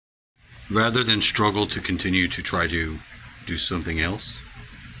Rather than struggle to continue to try to do something else,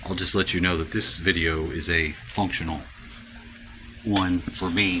 I'll just let you know that this video is a functional one for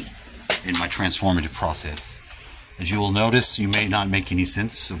me in my transformative process. As you will notice, you may not make any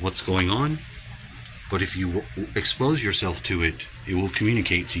sense of what's going on, but if you expose yourself to it, it will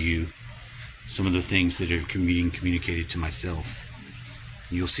communicate to you some of the things that are being communicated to myself.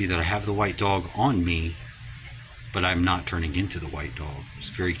 You'll see that I have the white dog on me, but I'm not turning into the white dog. It's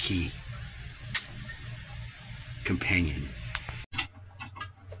very key. Companion.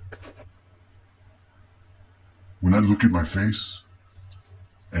 When I look at my face,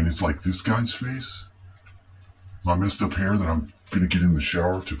 and it's like this guy's face, my messed up hair that I'm gonna get in the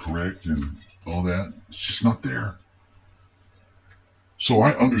shower to correct and all that, it's just not there. So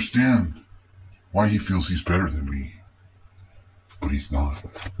I understand why he feels he's better than me, but he's not.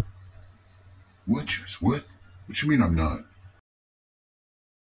 What? What you mean I'm not?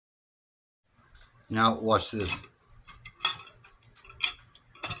 Now watch this.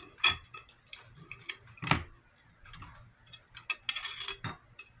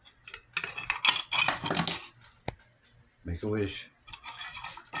 Make a wish.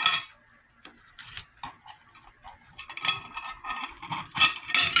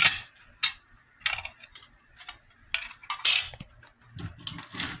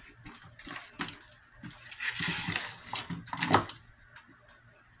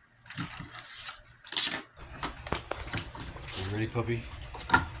 You ready, puppy?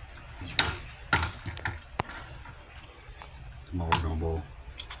 He's ready. Come on, we're gonna bowl.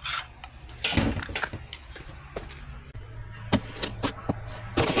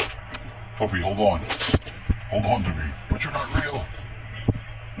 Puppy, hold on. Hold on to me. But you're not real.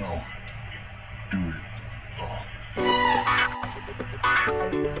 No. Do it.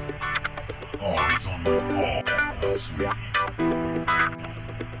 Oh, he's on the... Oh, that's sweet.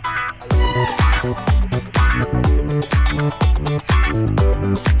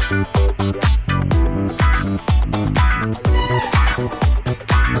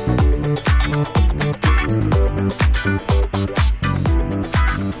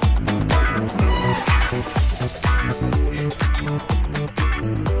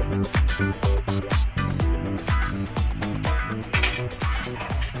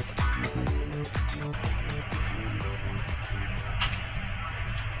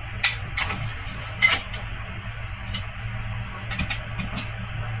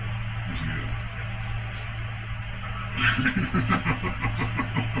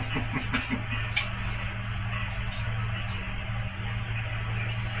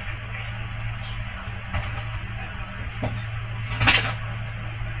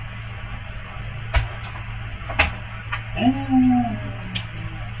 Ooh.